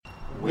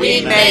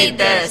We made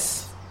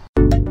this.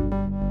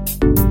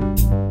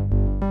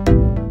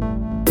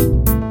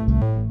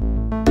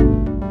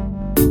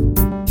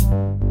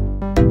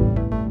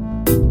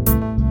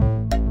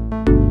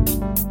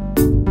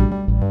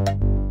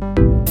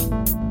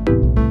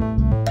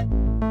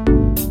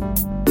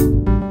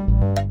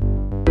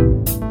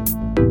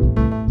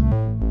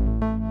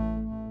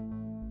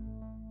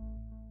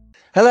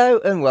 Hello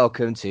and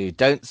welcome to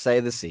Don't Say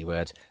the C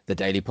Word, the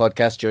daily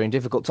podcast during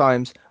difficult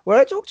times where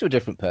I talk to a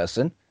different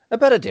person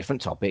about a different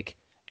topic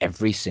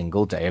every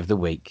single day of the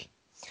week.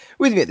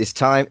 With me at this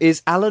time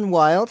is Alan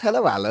Wilde.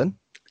 Hello, Alan.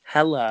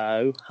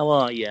 Hello, how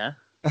are you?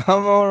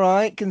 I'm all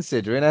right,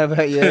 considering. How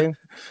about you?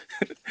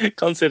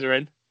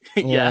 Considering.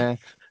 Yeah.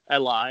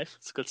 Alive.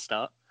 It's a good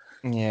start.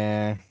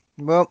 Yeah.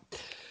 Well,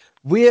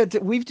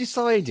 we've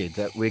decided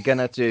that we're going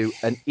to do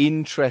an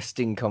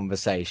interesting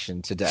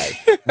conversation today.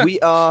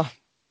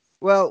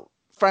 Well,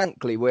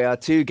 frankly, we are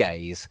two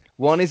gays.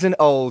 One is an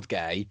old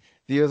gay.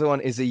 The other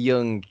one is a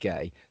young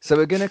gay. So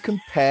we're going to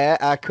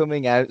compare our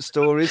coming out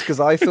stories because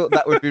I thought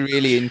that would be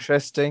really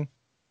interesting.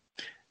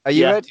 Are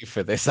you ready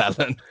for this,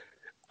 Alan?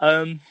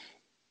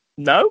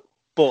 No,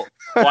 but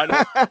why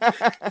not?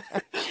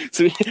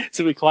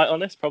 to be quite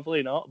honest,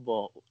 probably not.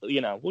 But,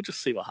 we'll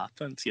just see what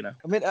happens,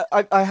 I mean,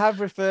 I have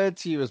referred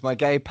to you as my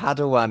gay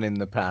Padawan in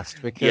the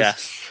past because...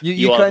 Yes,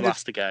 you are kind the of...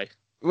 master gay.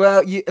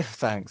 Well,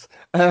 thanks.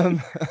 I'm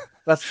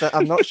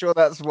not sure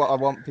that's what I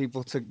want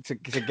people to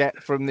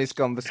get from this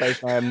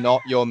conversation. I am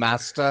not your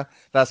master.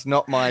 That's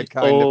not my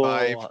kind of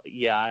vibe.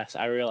 Yeah,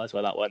 I realise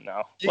where that went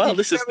now.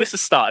 This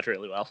has started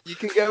really well. You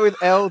can go with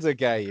elder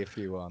gay if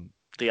you want.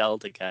 The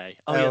elder gay.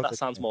 Oh, elder yeah, that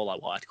sounds more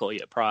like what I'd call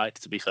you at Pride,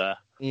 to be fair.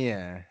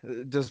 Yeah,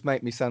 it does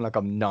make me sound like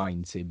I'm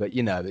 90, but,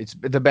 it's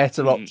the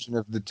better option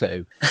of the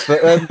two.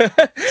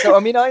 But so, I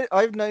mean,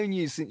 I've known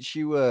you since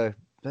you were,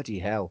 bloody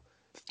hell,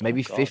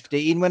 maybe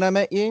 15 when I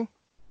met you.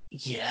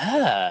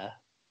 Yeah.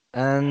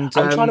 And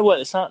I'm trying to work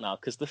this out now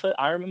because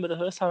I remember the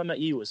first time I met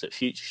you was at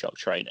Future Shock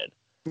training.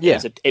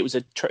 Yeah. It was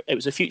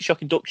a Future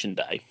Shock induction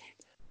day.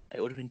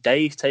 It would have been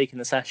Dave taking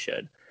the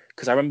session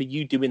because I remember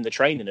you doing the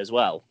training as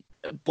well.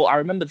 But I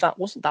remember that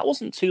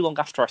wasn't too long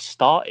after I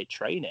started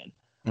training.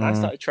 And I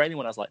started training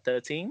when I was like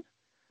 13.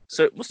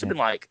 So it must have been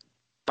like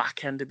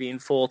back end of being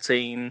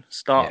 14,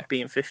 start of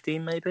being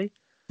 15 maybe.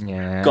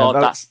 Yeah. God,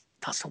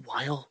 that's a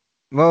while.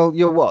 Well,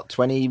 you're what,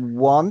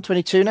 21,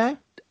 22 now?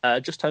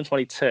 Just turned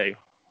 22.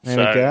 There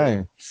we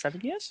go.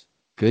 7 years?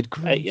 Good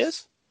grief. 8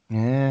 years?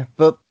 Yeah,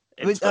 but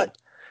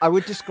I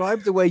would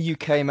describe the way you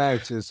came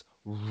out as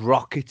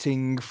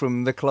rocketing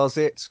from the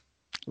closet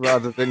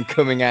rather than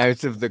coming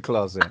out of the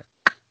closet.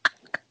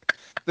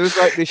 There was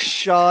like this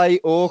shy,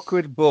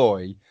 awkward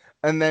boy,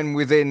 and then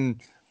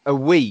within a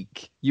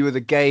week, you were the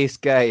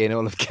gayest gay in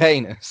all of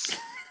gayness.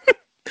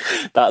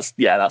 That's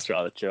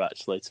rather true,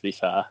 actually, to be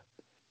fair.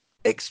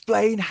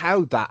 Explain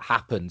how that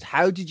happened.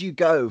 How did you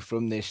go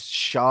from this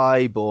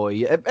shy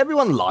boy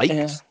everyone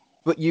liked,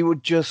 but you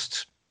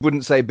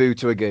wouldn't say boo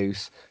to a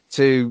goose,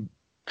 to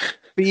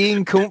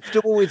being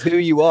comfortable with who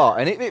you are?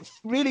 And it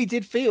really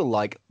did feel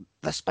like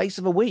the space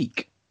of a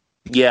week.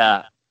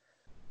 Yeah.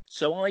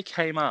 So I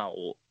came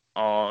out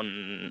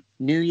on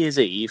New Year's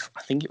Eve.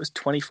 I think it was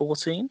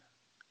 2014.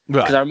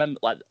 Right. Because I remember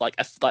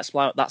that's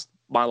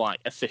my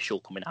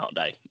official coming out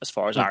day as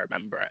far as I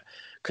remember it.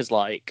 Because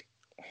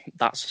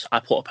I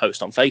put a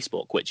post on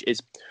Facebook, which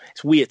it's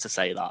weird to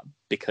say that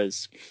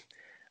because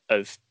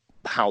of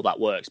how that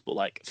works.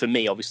 But for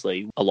me,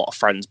 obviously, a lot of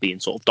friends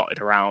being sort of dotted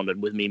around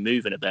and with me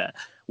moving a bit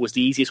was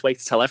the easiest way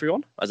to tell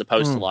everyone, as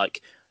opposed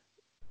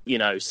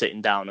to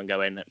sitting down and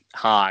going,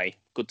 "Hi,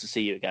 good to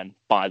see you again.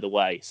 By the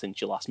way,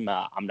 since you last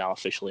met, I'm now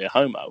officially a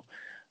homo."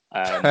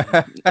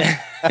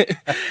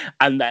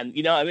 And then,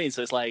 you know what I mean?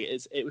 So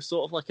it was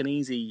sort of like an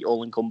easy,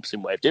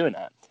 all-encompassing way of doing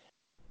it.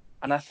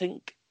 And I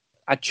think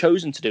I'd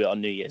chosen to do it on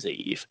New Year's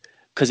Eve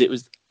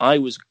because I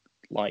was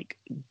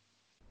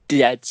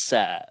dead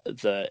set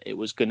that it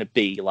was going to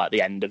be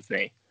the end of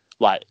me.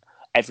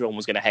 Everyone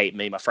was going to hate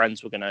me. My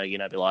friends were going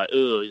to, be like,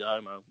 "Oh,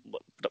 homo,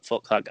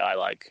 fuck that guy.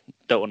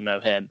 Don't want to know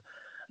him."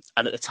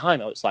 And at the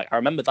time, I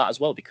remember that as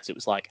well because it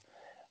was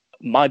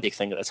my big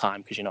thing at the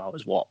time because, I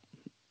was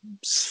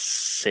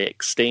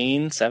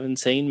 16,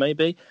 17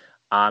 maybe,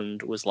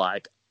 and was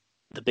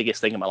the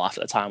biggest thing in my life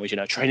at the time was,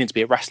 training to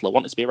be a wrestler,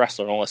 wanted to be a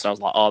wrestler and all this. And I was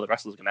like, oh, the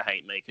wrestler's going to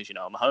hate me because,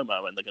 I'm a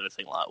homo and they're going to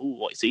think ooh,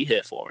 what is he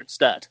here for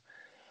instead?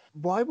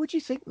 Why would you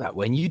think that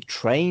when you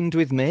trained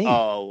with me?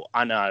 Oh,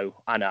 I know.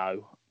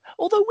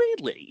 Although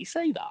weirdly, you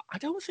say that, I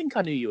don't think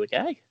I knew you were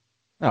gay.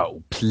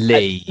 Oh,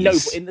 please. No,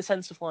 but in the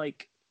sense of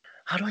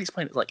how do I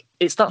explain it?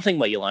 It's that thing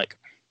where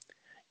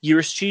you're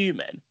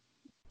assuming,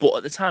 but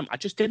at the time, I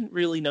just didn't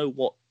really know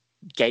what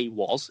gay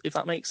was, if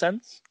that makes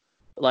sense.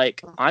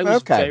 I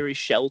was very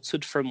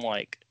sheltered from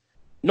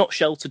not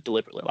sheltered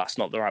deliberately. That's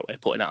not the right way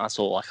of putting it at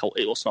all.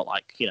 It was not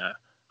I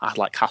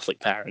had Catholic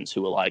parents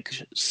who were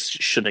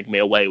shunning me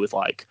away with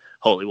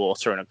holy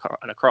water and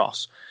a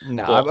cross.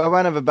 No, I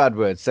won't have a bad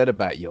word said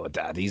about your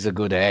dad. He's a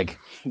good egg.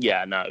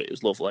 Yeah, no, it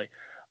was lovely.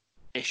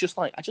 It's just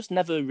I just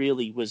never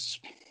really was.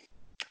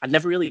 I'd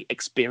never really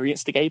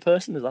experienced a gay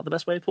person. Is that the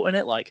best way of putting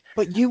it? Like,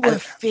 but you were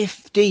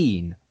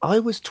 15. I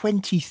was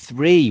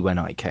 23 when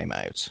I came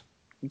out.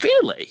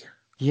 Really?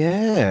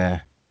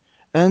 Yeah.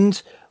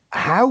 And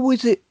how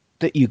was it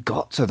that you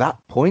got to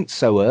that point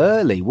so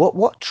early?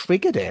 What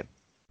triggered it?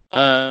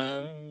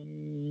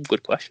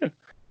 Good question.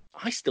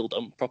 I still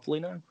don't properly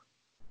know.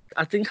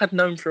 I think I'd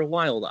known for a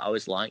while that I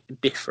was like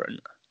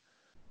different,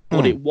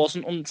 but it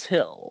wasn't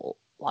until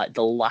like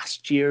the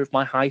last year of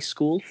my high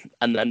school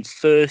and then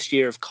first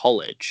year of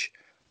college,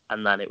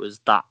 and then it was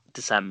that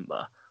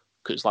December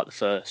because it's like the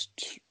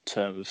first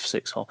term of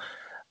sixth form.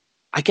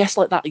 I guess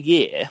like that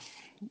year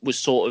was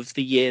sort of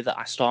the year that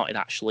I started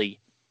actually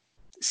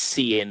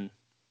seeing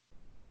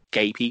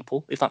gay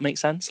people, if that makes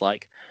sense.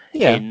 Like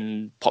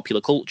in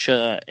popular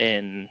culture,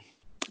 in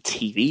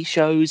TV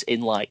shows,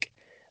 in like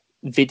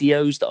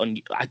videos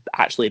that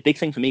actually a big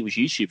thing for me was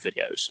YouTube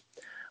videos.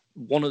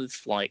 One of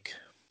like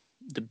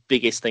the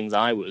biggest things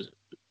I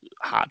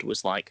had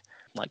was like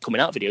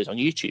coming out videos on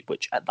YouTube,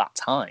 which at that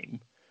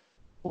time,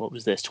 what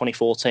was this,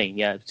 2014?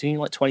 Yeah, between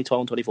like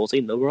 2012 and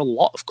 2014, there were a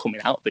lot of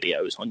coming out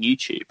videos on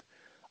YouTube.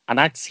 And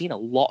I'd seen a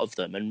lot of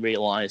them and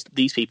realised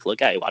these people are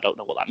gay. Well, I don't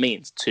know what that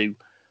means. To,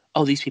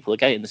 oh, these people are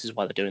gay and this is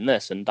why they're doing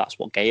this and that's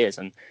what gay is.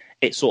 And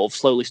it sort of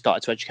slowly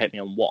started to educate me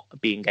on what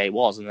being gay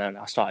was. And then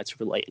I started to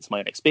relate it to my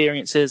own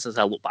experiences as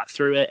I looked back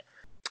through it.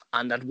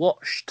 And I'd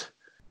watched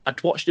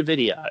a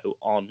video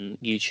on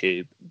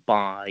YouTube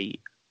by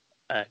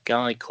a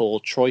guy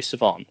called Troye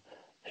Sivan,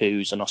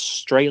 who's an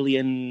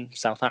Australian,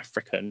 South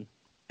African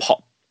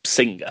pop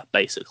singer,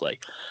 basically.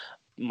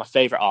 My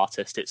favourite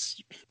artist,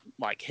 it's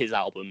like his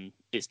album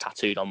is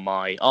tattooed on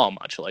my arm,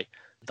 actually.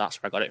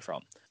 That's where I got it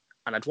from.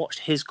 And I'd watched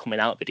his coming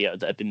out video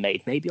that had been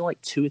made maybe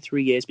like 2 or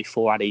 3 years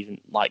before I'd even,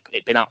 like,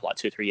 it'd been out for like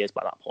 2 or 3 years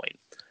by that point.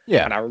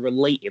 Yeah. And I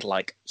related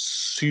like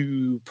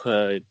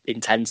super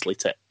intensely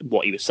to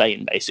what he was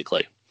saying,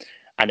 basically.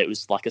 And it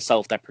was like a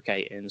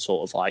self-deprecating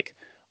sort of like,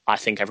 I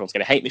think everyone's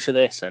going to hate me for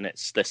this and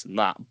it's this and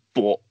that,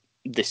 but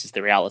this is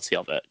the reality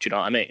of it. Do you know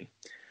what I mean?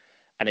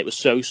 And it was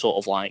so sort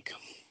of like,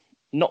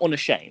 not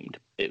unashamed.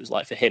 It was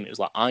like, for him, it was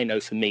like, I know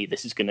for me,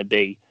 this is going to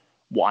be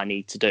what I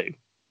need to do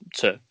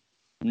to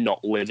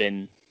not live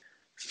in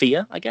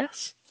fear, I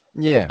guess.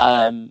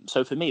 Yeah.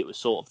 So for me, it was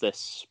sort of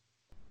this,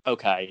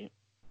 okay,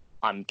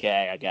 I'm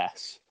gay, I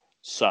guess.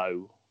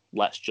 So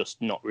let's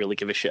just not really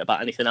give a shit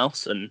about anything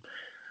else. And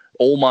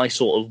all my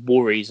sort of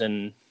worries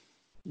and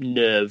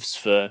nerves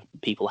for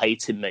people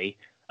hating me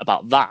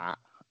about that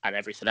and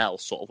everything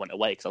else sort of went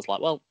away because I was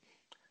like, well,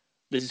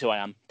 this is who I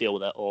am, deal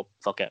with it or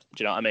fuck it.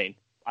 Do you know what I mean?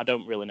 I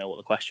don't really know what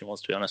the question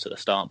was, to be honest, at the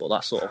start, but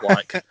that's sort of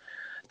like,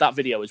 that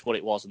video is what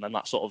it was, and then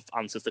that sort of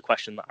answers the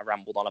question that I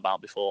rambled on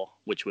about before,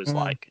 which was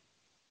like,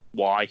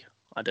 why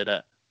I did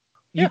it.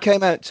 You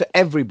came out to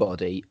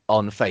everybody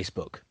on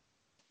Facebook?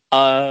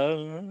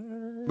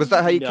 Was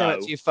that how you came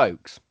out to your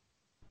folks?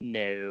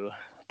 No,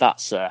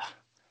 that's a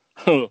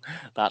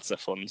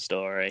fun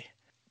story.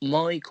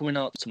 My coming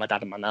out to my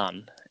dad and my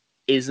nan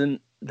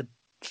isn't the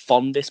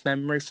fondest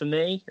memory for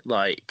me.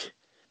 Like,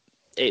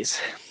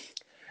 it's,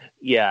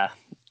 yeah,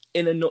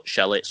 in a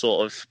nutshell, it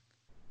sort of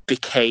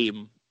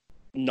became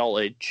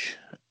knowledge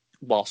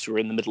whilst we were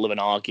in the middle of an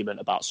argument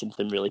about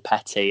something really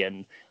petty,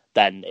 and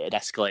then it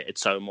escalated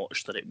so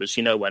much that it was,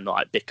 you know, when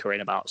like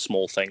bickering about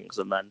small things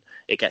and then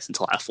it gets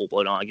into like a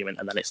full-blown argument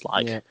and then it's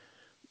like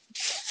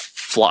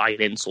flying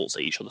insults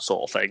at each other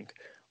sort of thing.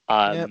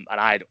 And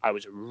I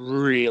was a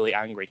really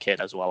angry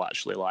kid as well,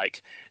 actually.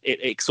 Like,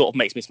 it sort of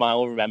makes me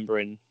smile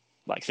remembering,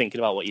 like, thinking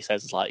about what he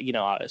says. It's like, you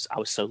know, I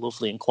was so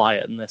lovely and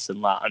quiet and this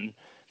and that. And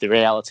the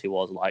reality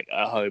was, like,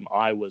 at home,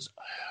 I was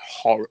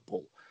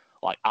horrible.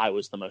 Like, I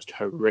was the most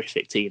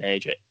horrific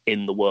teenager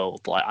in the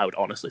world. Like, I would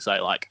honestly say,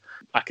 like,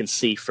 I can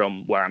see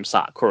from where I'm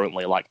sat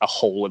currently, like, a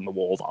hole in the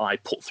wall that I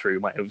put through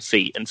my own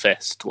feet and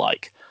fist.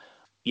 Like,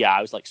 yeah,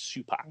 I was, like,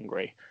 super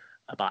angry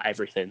about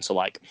everything. So,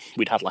 like,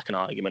 we'd had, like, an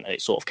argument and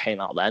it sort of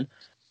came out then,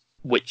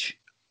 which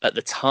at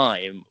the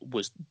time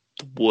was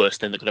the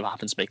worst thing that could have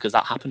happened to me, because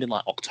that happened in,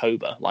 like,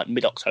 October, like,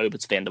 mid-October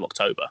to the end of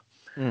October.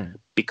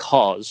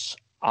 Because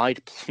I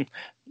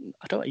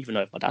don't even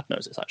know if my dad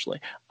knows this,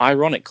 actually.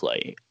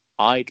 Ironically,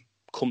 I'd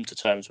come to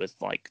terms with,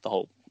 like, the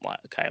whole, like,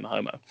 okay, I'm a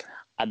homo.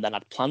 And then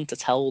I'd planned to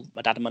tell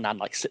my dad and my nan,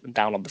 like, sit them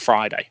down on the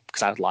Friday,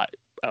 because I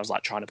was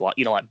trying to, like,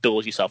 you know, like,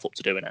 build yourself up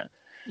to doing it.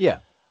 Yeah.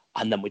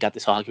 And then we'd had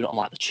this argument on,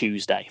 like, the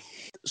Tuesday.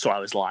 So I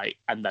was like,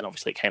 and then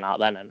obviously it came out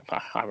then, and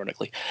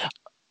ironically.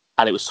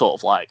 And it was sort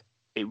of like,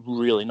 it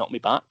really knocked me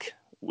back,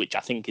 which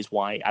I think is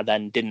why I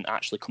then didn't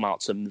actually come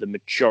out to the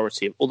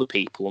majority of other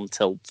people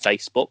until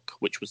Facebook,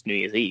 which was New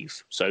Year's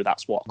Eve. So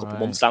that's what, a couple of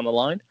months down the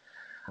line.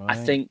 I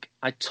think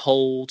I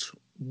told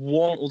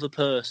one other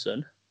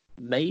person,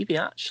 maybe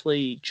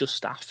actually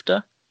just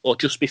after or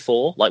just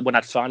before, like when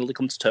I'd finally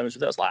come to terms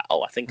with it. I was like,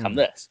 oh, I think I'm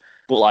this.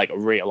 But like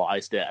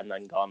realised it and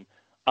then gone,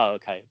 oh,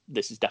 okay,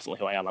 this is definitely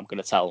who I am. I'm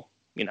going to tell,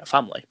 you know,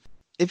 family.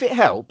 If it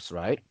helps,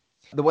 right?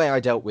 The way I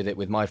dealt with it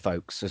with my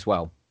folks as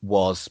well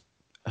was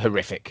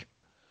horrific.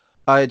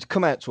 I'd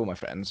come out to all my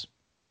friends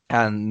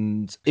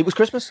and it was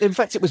Christmas. In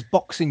fact, it was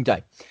Boxing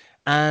Day.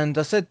 And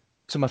I said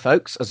to my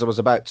folks as I was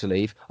about to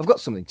leave, I've got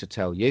something to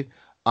tell you.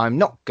 I'm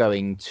not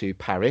going to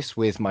Paris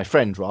with my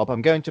friend Rob.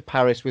 I'm going to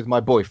Paris with my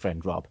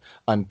boyfriend Rob.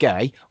 I'm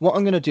gay. What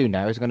I'm going to do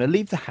now is I'm going to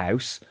leave the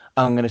house.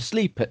 I'm going to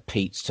sleep at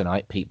Pete's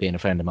tonight, Pete being a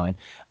friend of mine,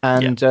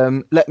 and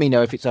let me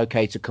know if it's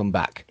okay to come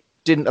back.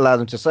 Didn't allow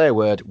them to say a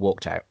word,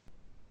 walked out.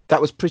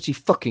 That was pretty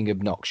fucking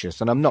obnoxious,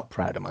 and I'm not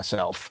proud of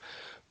myself.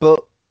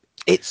 But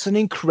it's an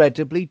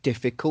incredibly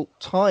difficult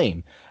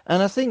time,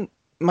 and I think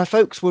my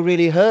folks were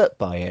really hurt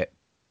by it.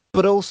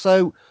 But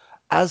also,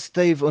 as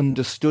they've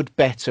understood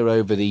better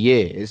over the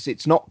years,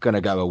 it's not going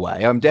to go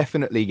away. I'm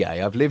definitely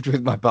gay. I've lived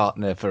with my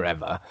partner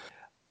forever.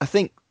 I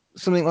think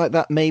something like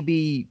that,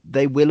 maybe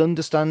they will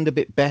understand a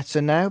bit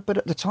better now. But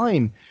at the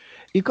time,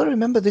 you've got to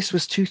remember this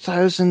was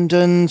 2000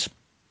 and...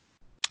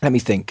 Let me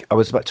think. I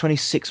was about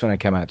 26 when I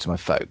came out to my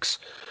folks.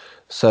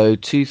 So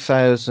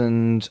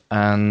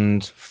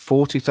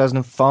 2004,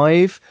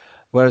 2005,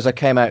 whereas I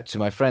came out to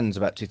my friends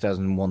about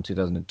 2001,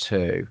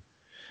 2002.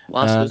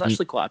 Well, so there's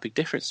actually quite a big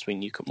difference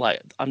between you,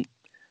 like,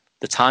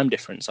 the time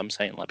difference. I'm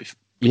saying, like,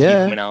 you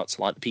coming out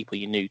to like the people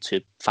you knew to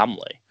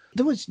family.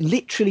 There was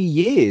literally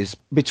years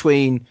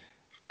between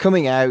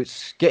coming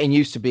out, getting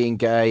used to being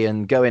gay,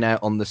 and going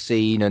out on the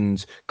scene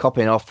and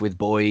copping off with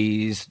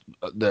boys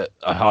that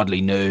I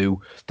hardly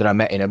knew, that I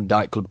met in a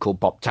nightclub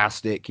called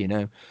Poptastic, you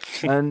know.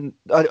 And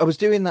I was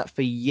doing that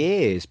for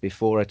years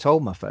before I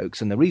told my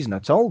folks. And the reason I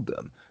told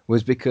them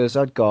was because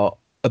I'd got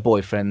a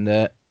boyfriend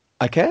that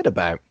I cared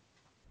about.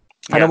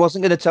 And I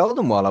wasn't going to tell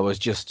them while I was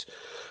just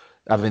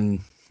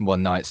having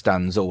one night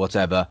stands or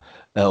whatever,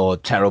 or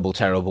terrible,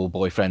 terrible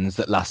boyfriends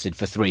that lasted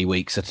for 3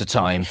 weeks at a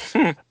time.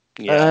 I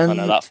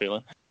know that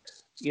feeling.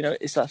 You know,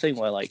 it's that thing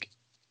where, like,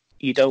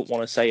 you don't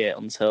want to say it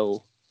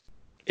until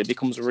it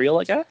becomes real,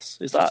 I guess.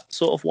 Is that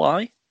sort of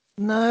why?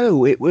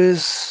 No, it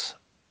was...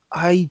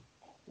 I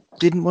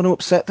didn't want to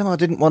upset them. I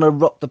didn't want to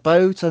rock the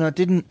boat, and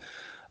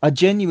I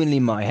genuinely,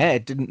 in my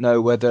head, didn't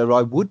know whether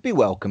I would be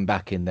welcome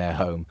back in their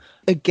home.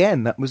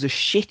 Again, that was a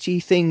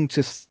shitty thing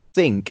to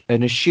think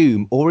and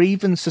assume or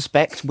even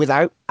suspect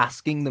without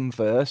asking them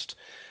first.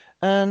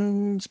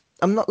 And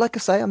I'm not, like I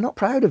say, I'm not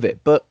proud of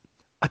it, but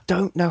I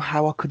don't know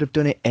how I could have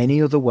done it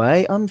any other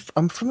way. I'm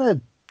from a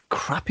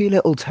crappy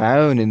little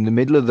town in the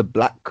middle of the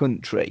Black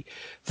Country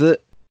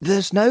that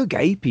there's no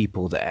gay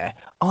people there.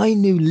 I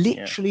knew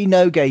literally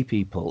no gay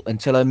people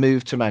until I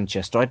moved to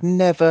Manchester. I'd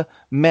never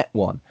met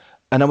one.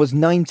 And I was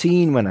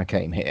 19 when I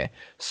came here.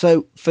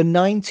 So for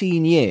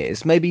 19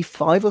 years, maybe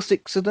 5 or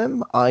 6 of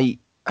them, I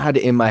had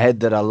it in my head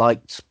that I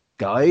liked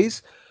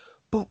guys.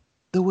 But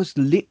there was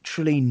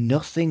literally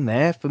nothing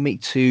there for me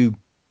to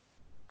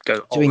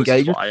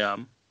engage with. I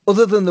am.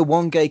 Other than the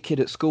one gay kid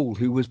at school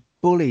who was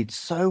bullied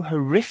so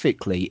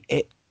horrifically,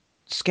 it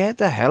scared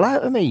the hell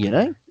out of me, you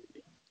know?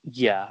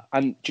 Yeah,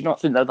 and do you not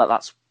think that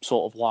that's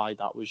sort of why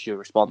that was your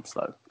response,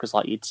 though? Because,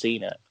 like, you'd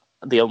seen it.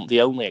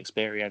 The only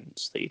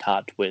experience that you'd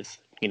had with,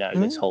 you know,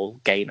 this whole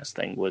gayness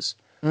thing was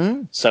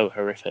so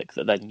horrific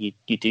that then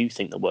you do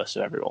think the worst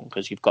of everyone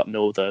because you've got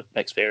no other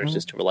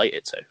experiences to relate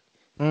it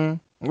to.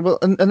 Well,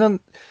 and then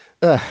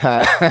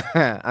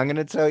I'm going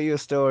to tell you a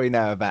story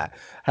now about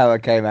how I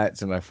came out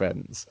to my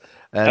friends.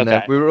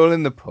 And we were all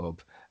in the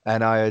pub,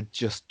 and I had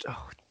just...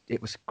 it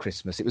was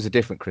Christmas. It was a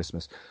different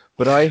Christmas.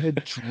 But I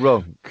had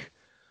drunk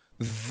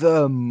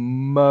the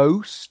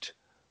most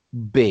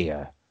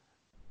beer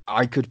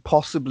I could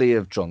possibly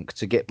have drunk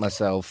to get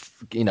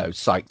myself, you know,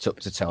 psyched up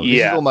to tell.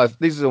 Yeah.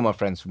 This is all my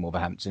friends from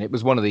Wolverhampton. It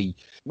was one of the...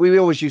 We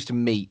always used to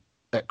meet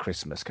at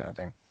Christmas kind of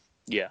thing.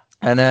 Yeah.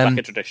 And like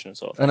a tradition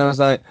sort of thing. And I was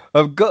like,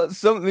 I've got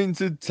something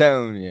to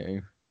tell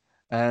you.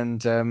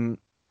 And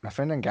my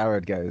friend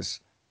Angarad goes,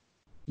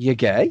 "You're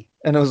gay?"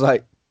 And I was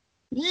like,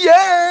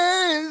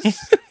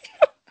 "Yes!"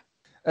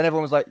 And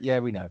everyone was like, "Yeah,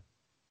 we know."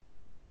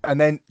 And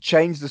then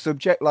changed the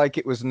subject like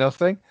it was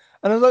nothing.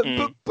 And I was like,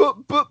 but,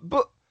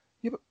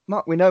 yeah, but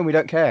Mark, we know and we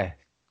don't care.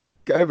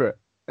 Get over it.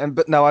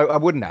 But no, I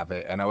wouldn't have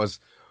it. And I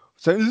was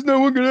saying, there's no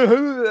one going to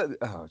have it.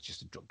 Oh, I was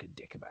just a drunken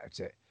dick about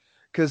it.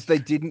 Because they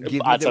didn't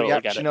give me the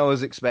reaction I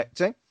was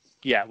expecting.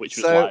 Yeah, which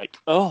was like,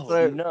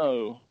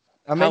 no.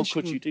 How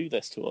could you do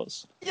this to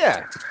us?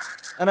 Yeah.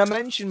 And I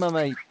mentioned my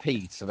mate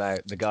Pete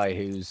about the guy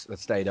that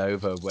stayed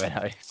over when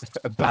I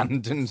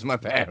abandoned my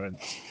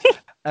parents.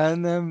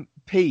 And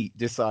Pete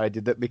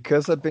decided that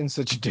because I'd been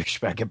such a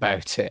douchebag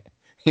about it,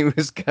 he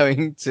was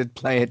going to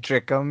play a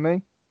trick on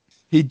me.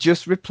 He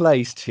just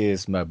replaced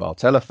his mobile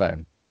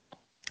telephone.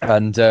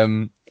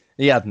 And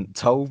he hadn't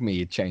told me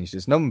he'd changed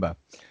his number.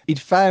 He'd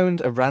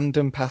found a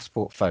random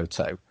passport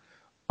photo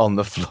on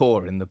the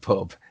floor in the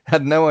pub.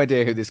 Had no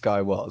idea who this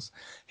guy was.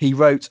 He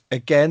wrote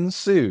 "again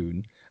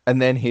soon" and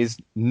then his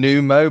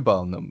new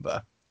mobile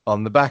number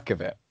on the back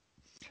of it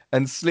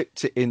and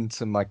slipped it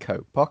into my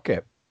coat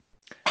pocket.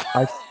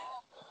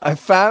 I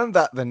found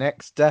that the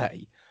next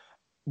day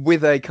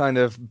with a kind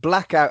of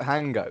blackout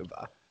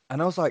hangover,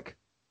 and I was like,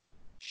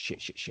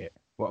 shit.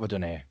 What have I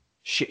done here?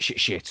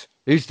 Shit.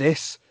 Who's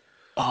this?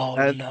 Oh,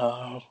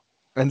 no.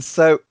 And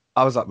so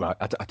I was like, right,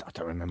 I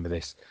don't remember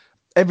this.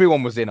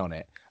 Everyone was in on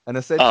it. And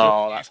I said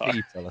to that's right.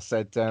 people, I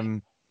said,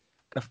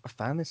 I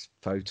found this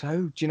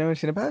photo. Do you know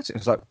anything about it? I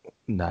was like,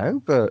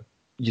 no, but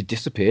you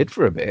disappeared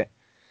for a bit.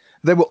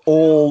 They were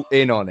all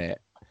in on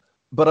it.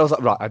 But I was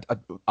like, right,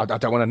 I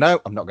don't want to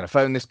know. I'm not going to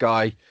phone this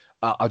guy.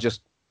 I'll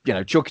just,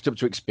 chalk it up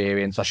to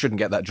experience. I shouldn't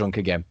get that drunk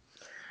again.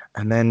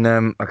 And then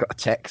I got a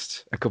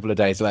text a couple of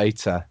days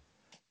later.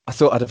 I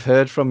thought I'd have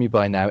heard from you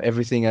by now.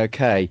 Everything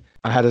okay?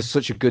 I had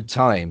such a good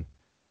time.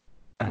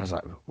 And I was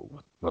like,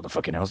 what the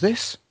fucking hell's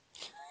this?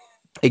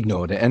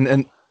 Ignored it.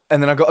 And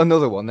then I got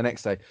another one the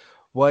next day.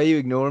 Why are you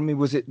ignoring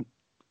me?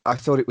 I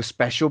thought it was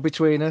special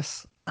between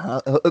us.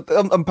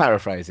 I'm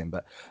paraphrasing,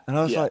 and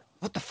I was like,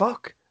 what the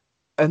fuck?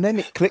 And then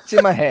it clicked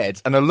in my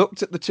head, and I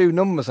looked at the two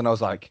numbers, and I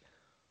was like,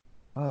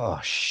 oh,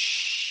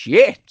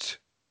 shit.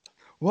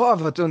 What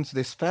have I done to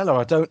this fella?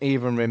 I don't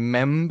even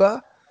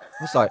remember.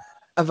 I was like,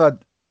 have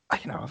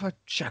I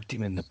shagged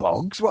him in the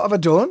bogs? What have I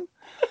done?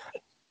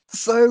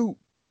 So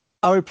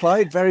I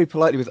replied very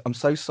politely with, I'm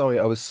so sorry.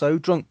 I was so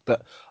drunk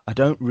that I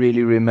don't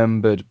really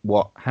remembered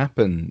what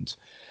happened.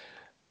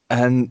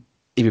 And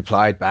he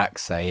replied back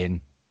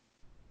saying,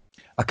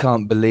 I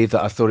can't believe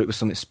that. I thought it was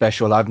something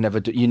special.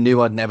 You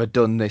knew I'd never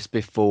done this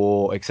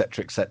before,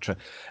 etc., etc.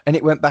 And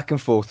it went back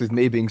and forth with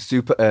me being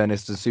super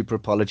earnest and super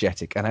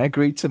apologetic. And I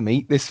agreed to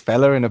meet this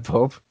fella in a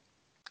pub.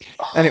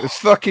 And it was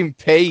fucking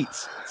Pete,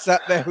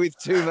 sat there with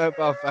two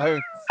mobile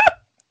phones.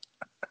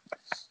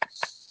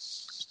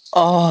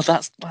 Oh,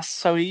 that's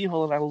so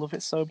evil, and I love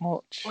it so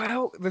much.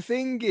 Well, the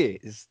thing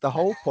is, the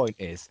whole point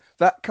is,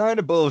 that kind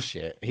of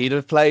bullshit he'd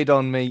have played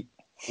on me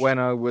when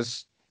I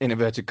was, in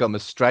inverted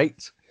commas,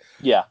 straight.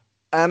 Yeah.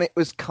 And it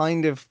was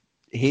kind of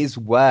his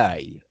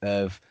way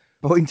of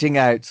pointing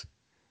out,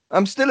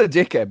 I'm still a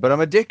dickhead, but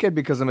I'm a dickhead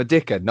because I'm a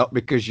dickhead, not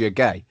because you're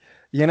gay.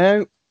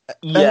 Yeah.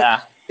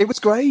 And it was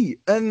great.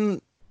 And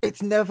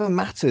it's never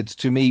mattered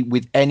to me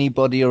with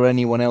anybody or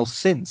anyone else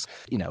since.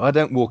 I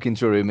don't walk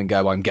into a room and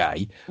go, I'm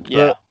gay.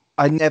 Yeah. But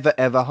I never,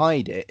 ever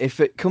hide it.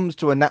 If it comes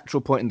to a natural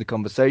point in the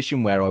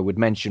conversation where I would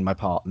mention my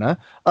partner,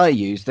 I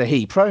use the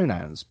he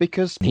pronouns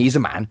because he's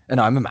a man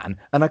and I'm a man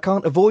and I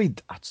can't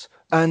avoid that.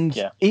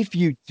 And if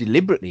you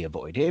deliberately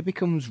avoid it, it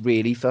becomes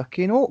really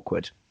fucking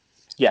awkward.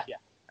 Yeah.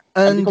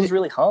 And it becomes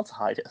really hard to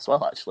hide it as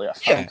well, actually.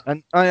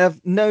 And I have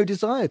no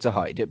desire to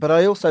hide it, but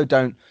I also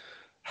don't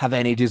have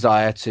any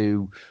desire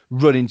to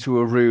run into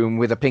a room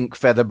with a pink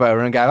feather boa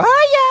and go,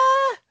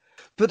 oh, yeah!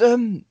 But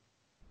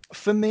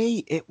for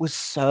me, it was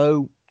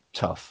so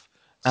tough.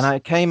 And I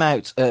came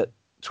out at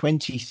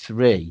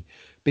 23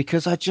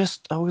 because I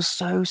was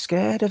so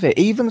scared of it.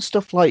 Even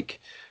stuff like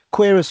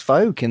Queer as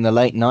Folk in the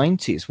late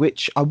 90s,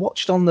 which I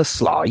watched on the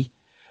sly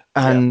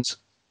and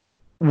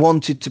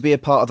wanted to be a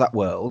part of that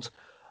world,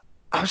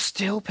 I was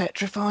still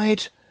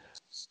petrified.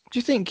 Do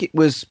you think it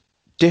was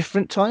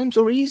different times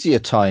or easier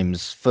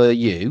times for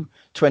you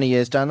 20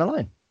 years down the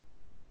line?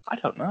 I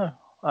don't know,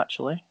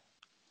 actually.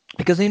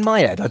 Because in my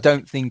head, I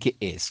don't think it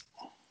is.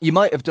 You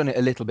might have done it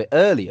a little bit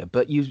earlier,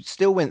 but you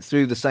still went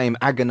through the same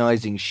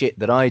agonizing shit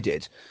that I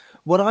did.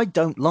 What I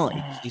don't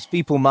like is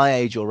people my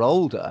age or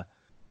older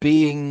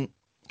being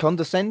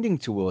condescending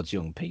towards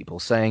young people,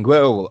 saying,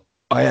 well,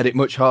 I had it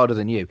much harder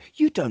than you.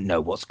 You don't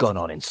know what's gone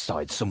on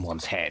inside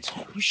someone's head.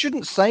 You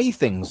shouldn't say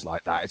things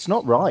like that. It's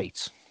not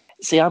right.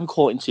 See, I'm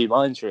caught in two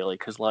minds, really,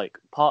 because,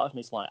 part of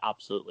me's like,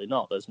 absolutely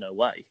not. There's no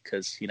way,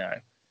 because,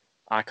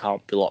 I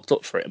can't be locked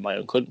up for it in my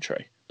own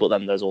country. But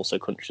then there's also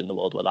countries in the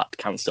world where that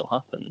can still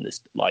happen,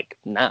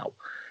 now.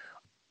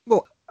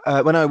 Well,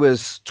 when I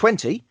was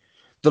 20,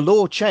 the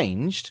law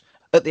changed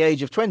at the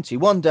age of 20.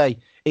 One day,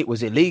 it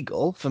was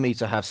illegal for me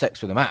to have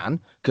sex with a man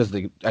because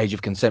the age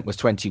of consent was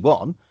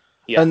 21.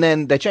 Yeah. And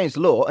then they changed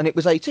the law and it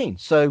was 18.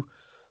 So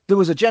there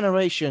was a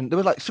generation,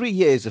 there were 3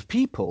 years of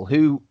people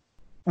who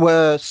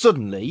were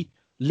suddenly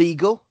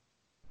legal.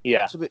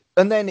 Yeah.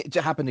 And then it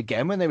happened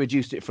again when they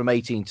reduced it from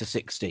 18 to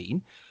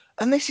 16.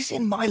 And this is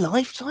in my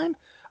lifetime.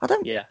 I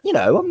don't,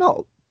 I'm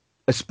not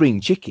a spring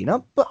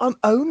chicken, but I'm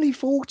only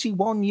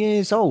 41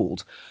 years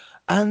old.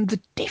 And the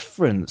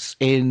difference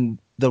in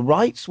the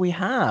rights we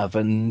have.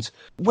 And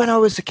when I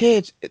was a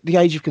kid, the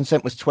age of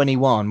consent was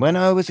 21. When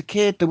I was a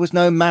kid, there was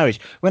no marriage.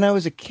 When I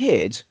was a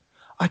kid,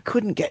 I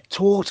couldn't get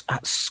taught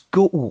at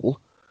school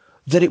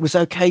that it was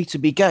okay to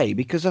be gay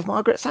because of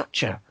Margaret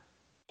Thatcher.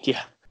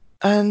 Yeah.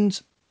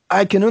 And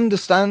I can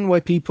understand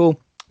why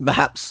people,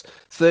 perhaps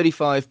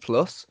 35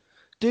 plus,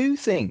 do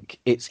think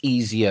it's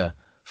easier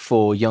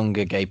for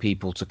younger gay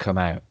people to come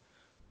out.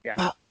 Yeah.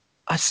 But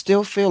I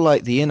still feel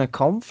like the inner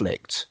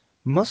conflict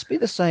must be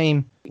the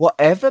same,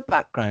 whatever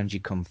background you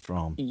come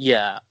from.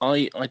 Yeah,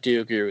 I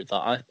do agree with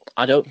that.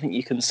 I don't think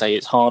you can say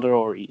it's harder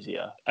or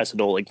easier as an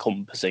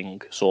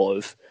all-encompassing sort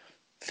of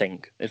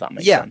thing, if that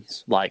makes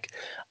sense.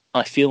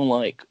 I feel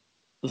like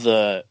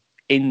the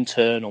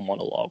internal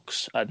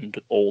monologues and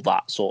all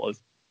that sort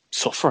of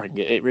suffering,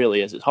 it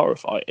really is. It's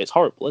horrifying. It's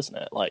horrible, isn't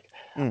it?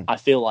 I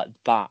feel like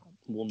that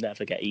will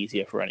never get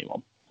easier for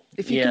anyone.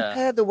 If you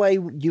compare the way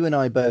you and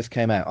I both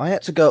came out, I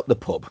had to go up the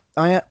pub.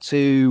 I had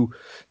to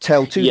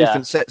tell two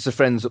different sets of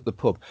friends up the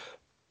pub.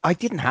 I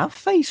didn't have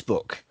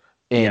Facebook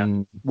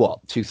in,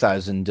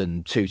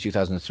 2002,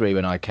 2003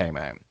 when I came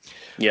out.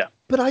 Yeah.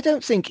 But I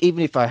don't think,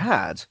 even if I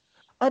had,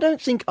 I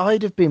don't think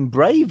I'd have been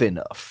brave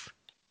enough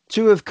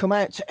to have come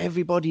out to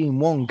everybody in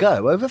one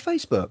go over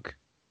Facebook.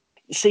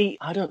 See,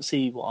 I don't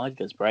see what I'd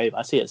get as brave.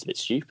 I see it as a bit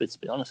stupid, to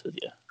be honest with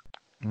you.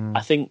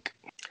 I think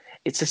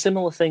it's a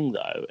similar thing,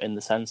 though, in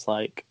the sense,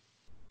 like,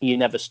 you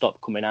never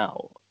stop coming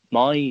out.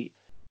 My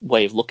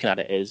way of looking at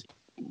it is,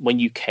 when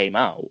you came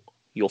out,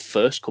 your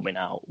first coming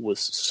out was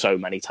so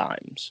many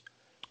times.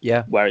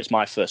 Yeah. Whereas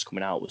my first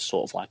coming out was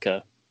sort of like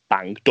a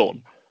bang,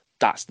 done.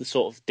 That's the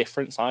sort of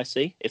difference I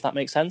see, if that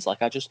makes sense. Like,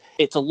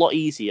 it's a lot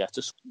easier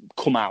to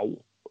come out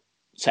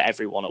to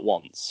everyone at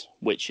once,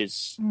 which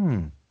is...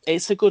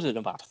 It's a good and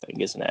a bad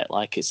thing, isn't it?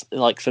 Like, it's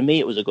like, for me,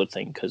 it was a good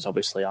thing because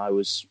obviously I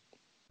was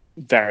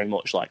very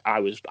much like I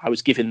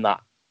was giving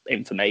that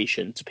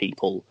information to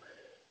people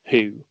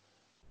who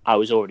I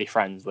was already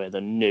friends with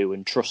and knew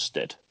and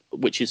trusted,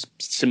 which is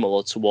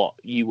similar to what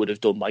you would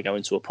have done by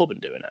going to a pub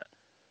and doing it.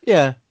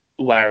 Yeah.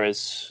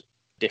 Whereas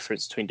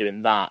difference between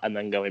doing that and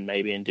then going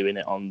maybe and doing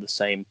it on the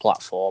same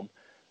platform,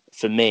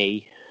 for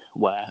me,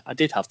 where I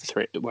did have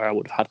where I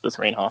would have had the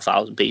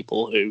 3,500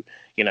 people who,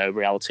 you know,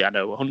 reality, I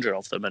know 100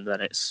 of them, and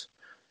then it's,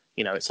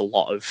 you know, it's a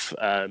lot of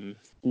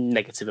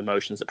negative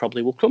emotions that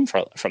probably will come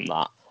from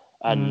that.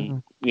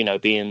 And, you know,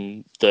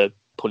 being the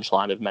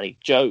punchline of many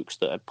jokes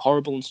that are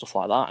horrible and stuff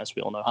like that, as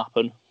we all know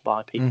happen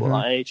by people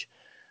at that age.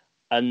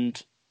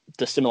 And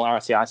the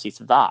similarity I see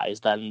to that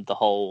is then the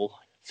whole,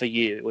 for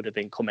you, it would have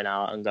been coming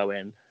out and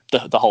going,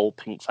 the whole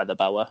pink feather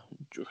boa,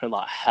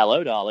 like,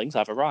 hello, darlings,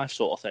 I've arrived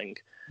sort of thing.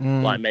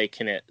 Like,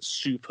 making it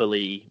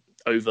superly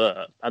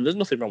overt. And there's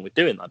nothing wrong with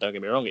doing that, don't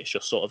get me wrong. It's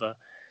just sort of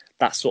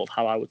that's sort of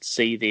how I would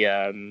see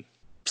the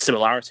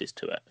similarities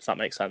to it, if that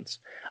makes sense.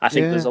 I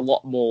think there's a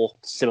lot more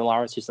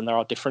similarities than there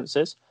are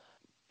differences.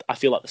 I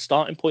feel like the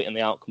starting point and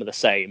the outcome are the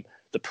same.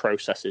 The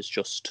process is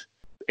just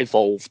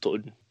evolved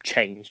and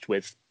changed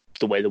with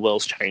the way the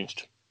world's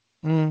changed.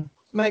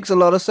 Makes a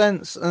lot of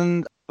sense.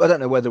 And I don't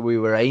know whether we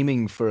were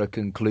aiming for a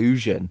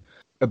conclusion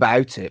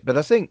about it, but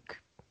I think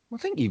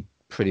you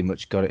pretty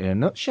much got it in a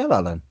nutshell,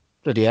 Alan.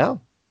 Bloody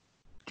hell.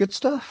 Good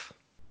stuff.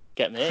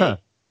 Get me. Huh.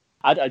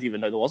 I didn't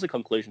even know there was a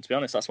conclusion, to be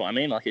honest. That's what I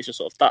mean. Like, it's just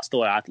sort of, that's the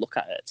way I'd look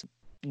at it.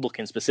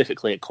 Looking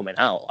specifically at coming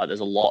out, like, there's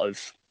a lot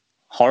of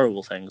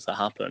horrible things that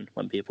happen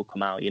when people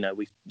come out. You know,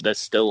 there's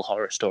still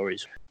horror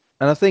stories.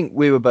 And I think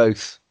we were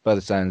both, by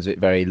the sounds of it,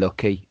 very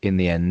lucky in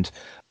the end.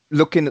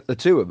 Looking at the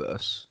two of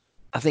us,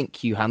 I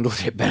think you handled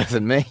it better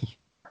than me.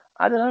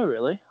 I don't know,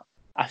 really.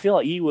 I feel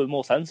like you were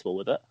more sensible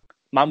with it.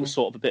 Man was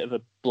sort of a bit of a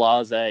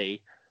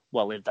blasé,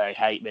 well, if they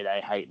hate me, they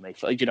hate me.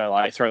 You know,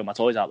 like, throwing my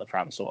toys out the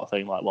pram sort of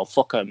thing. Like, well,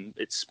 fuck them,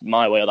 it's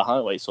my way or the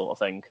highway sort of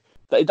thing.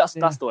 But that's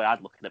the way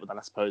I'd look at it. But then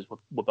I suppose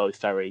we're both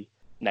very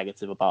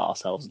negative about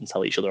ourselves and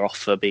tell each other off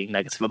for being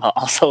negative about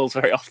ourselves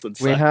very often.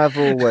 So. We have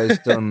always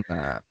done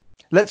that.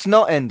 Let's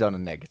not end on a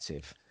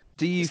negative.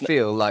 Do you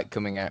feel like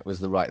coming out was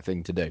the right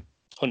thing to do?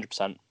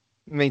 100%.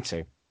 Me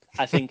too.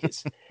 I think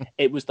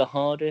it was the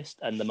hardest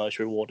and the most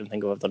rewarding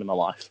thing I've ever done in my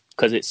life.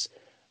 Because it's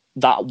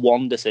that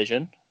one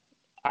decision,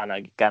 and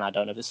again, I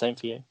don't know if it's the same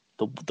for you,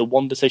 the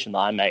one decision that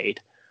I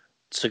made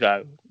to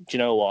go, do you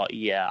know what?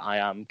 Yeah, I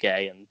am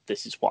gay, and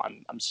this is what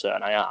I'm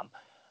certain I am,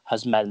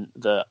 has meant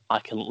that I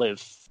can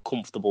live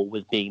comfortable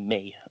with being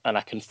me, and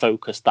I can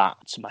focus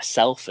that to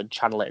myself and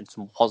channel it into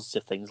some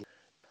positive things.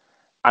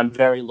 I'm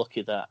very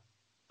lucky that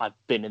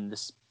I've been in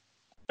this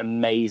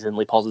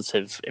amazingly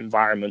positive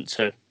environment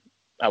to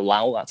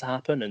allow that to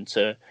happen and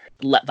to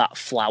let that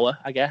flower,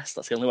 I guess,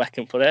 that's the only way I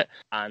can put it,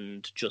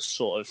 and just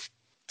sort of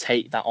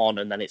take that on.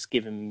 And then it's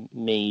given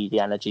me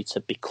the energy to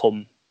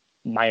become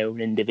my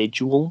own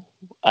individual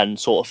and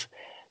sort of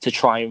to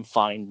try and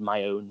find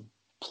my own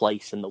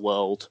place in the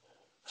world,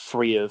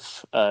 free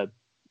of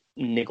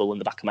niggle in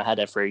the back of my head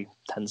every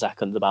 10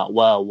 seconds about,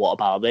 well, what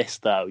about this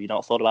though? You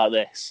not thought about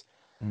this?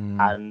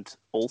 And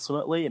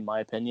ultimately, in my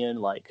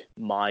opinion, like,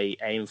 my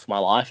aim for my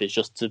life is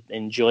just to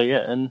enjoy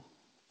it and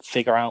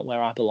figure out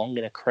where I belong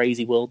in a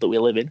crazy world that we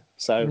live in.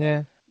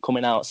 So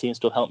coming out seems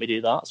to have helped me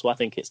do that. So I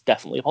think it's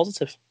definitely a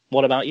positive.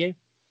 What about you?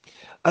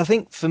 I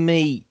think for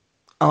me,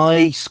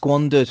 I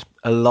squandered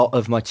a lot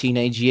of my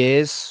teenage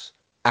years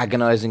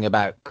agonizing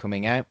about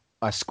coming out.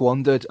 I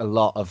squandered a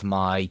lot of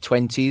my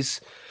 20s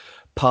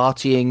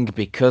partying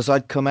because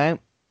I'd come out.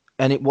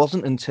 And it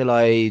wasn't until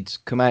I'd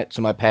come out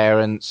to my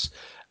parents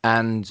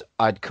and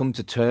I'd come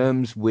to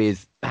terms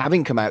with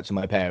having come out to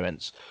my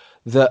parents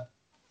that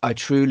I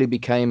truly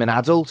became an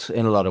adult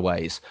in a lot of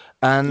ways.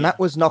 And that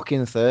was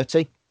knocking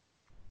 30.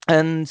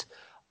 And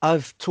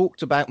I've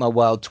talked about my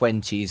wild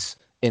 20s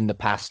in the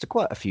past to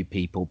quite a few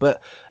people,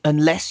 but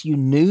unless you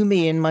knew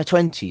me in my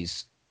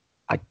 20s,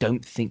 I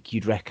don't think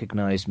you'd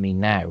recognize me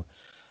now.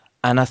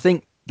 And I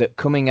think that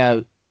coming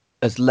out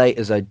as late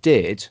as I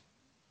did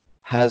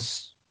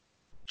has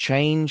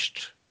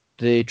changed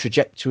the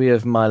trajectory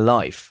of my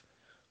life.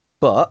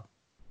 But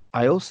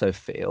I also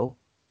feel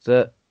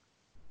that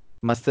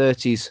my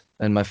 30s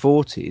and my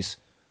 40s,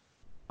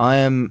 I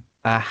am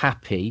a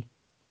happy,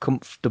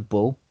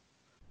 comfortable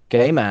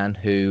gay man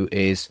who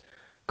is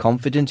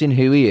confident in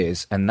who he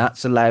is, and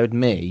that's allowed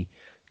me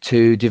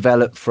to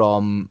develop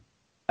from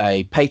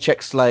a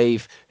paycheck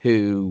slave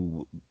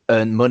who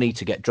earned money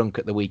to get drunk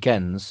at the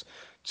weekends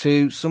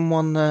to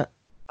someone that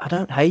I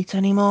don't hate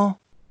anymore.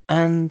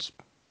 And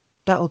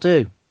that'll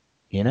do.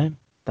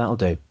 That'll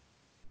do.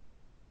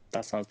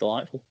 That sounds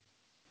delightful.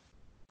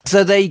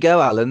 So there you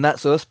go, Alan.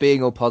 That's us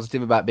being all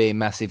positive about being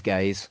massive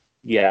gays.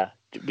 Yeah,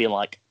 being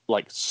like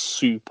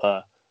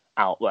super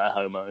out there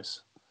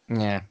homos.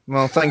 Yeah.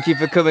 Well, thank you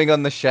for coming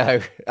on the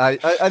show.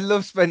 I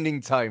love spending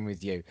time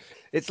with you.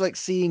 It's like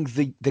seeing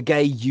the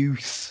gay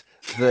youth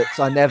that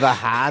I never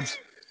had.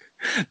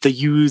 The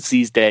youths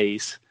these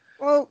days.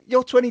 Well,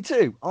 you're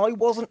 22. I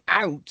wasn't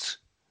out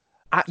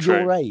at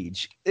your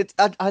age.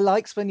 I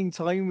like spending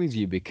time with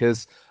you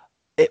because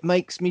it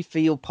makes me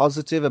feel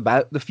positive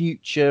about the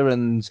future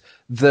and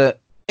that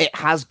it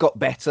has got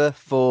better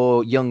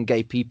for young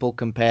gay people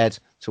compared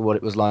to what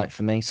it was like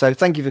for me. So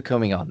thank you for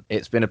coming on.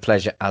 It's been a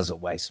pleasure as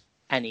always.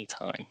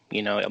 Anytime.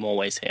 I'm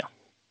always here.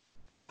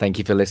 Thank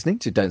you for listening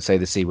to Don't Say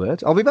the C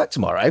Word. I'll be back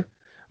tomorrow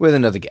with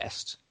another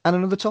guest and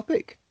another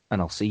topic, and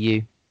I'll see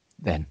you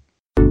then.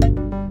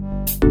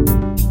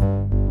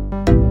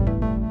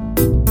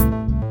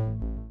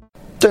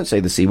 Don't Say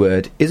the C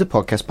Word is a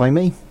podcast by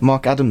me,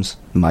 Mark Adams.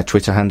 My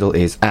Twitter handle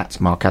is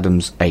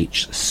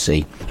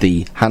 @MarkAdamsHC.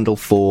 The handle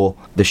for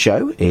the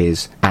show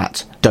is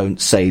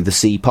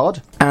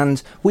 @Don'tSayTheCPod.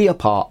 And we are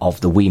part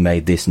of the We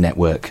Made This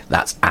network.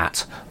 That's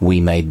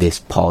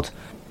 @WeMadeThisPod.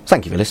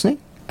 Thank you for listening,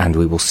 and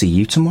we will see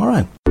you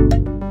tomorrow.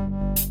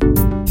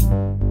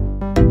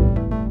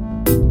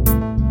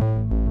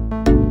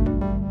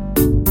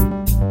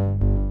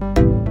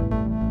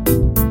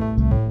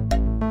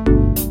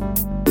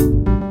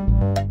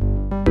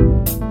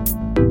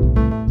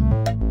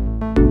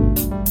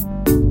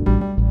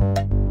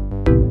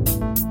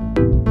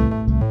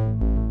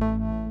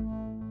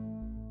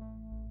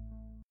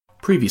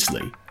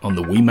 Previously on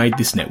the We Made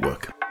This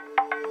network.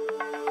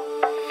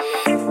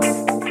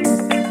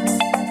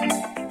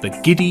 The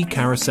giddy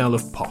carousel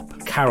of pop.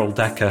 Carol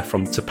Decker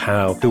from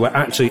T'Pau, who were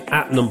actually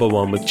at number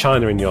one with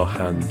China in Your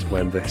Hand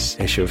when this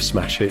issue of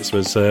Smash Hits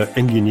was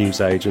Indian news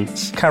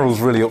agents.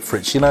 Carol's really up for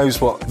it. She knows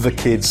what the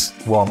kids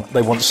want.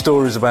 They want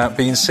stories about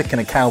being sick in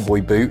a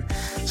cowboy boot,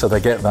 so they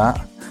get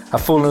that.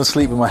 I've fallen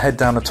asleep with my head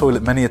down the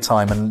toilet many a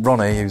time, and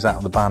Ronnie, who's out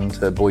of the band,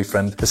 her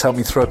boyfriend, has helped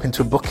me throw up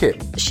into a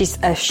bucket. She's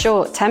a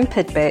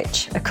short-tempered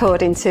bitch,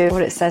 according to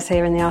what it says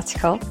here in the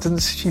article.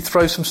 Doesn't she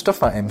throw some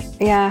stuff at him?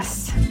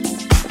 Yes.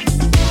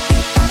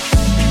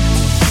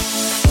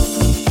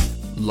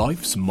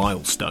 Life's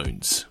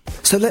milestones.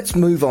 So let's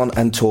move on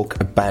and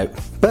talk about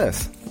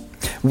birth.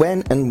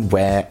 When and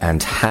where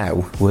and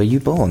how were you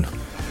born?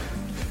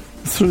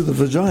 Through the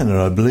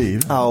vagina, I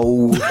believe.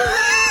 Oh...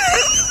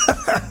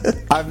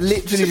 I've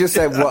literally just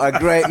said what a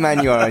great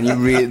man you are, and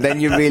then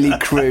you're really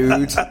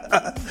crude. You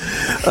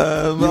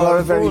are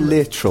a very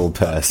literal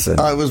person.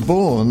 I was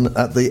born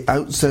at the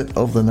outset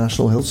of the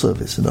National Health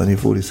Service in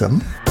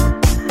 1947.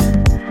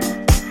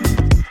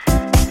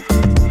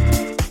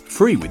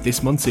 Free with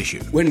this month's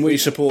issue. When we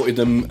supported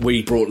them,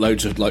 we brought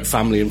loads of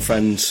family and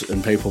friends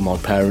and people. My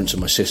parents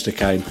and my sister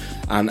came,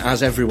 and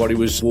as everybody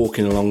was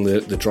walking along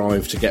the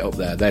drive to get up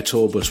there, their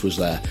tour bus was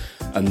there,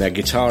 and their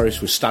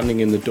guitarist was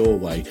standing in the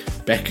doorway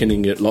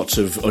beckoning at lots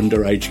of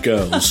underage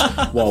girls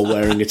while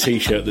wearing a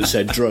t-shirt that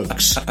said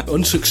drugs,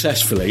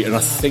 unsuccessfully, and I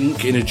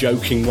think in a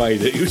joking way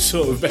that he was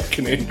sort of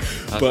beckoning.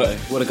 Okay. But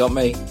would have got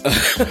me.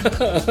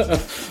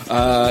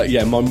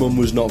 Yeah, my mum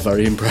was not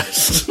very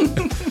impressed.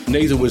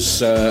 Neither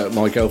was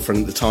my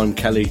girlfriend at the time,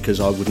 Kelly,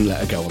 because I wouldn't let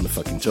her go on the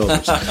fucking tour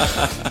bus.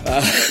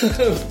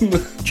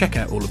 Check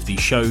out all of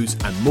these shows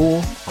and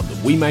more on the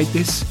We Made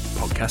This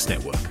podcast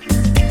network.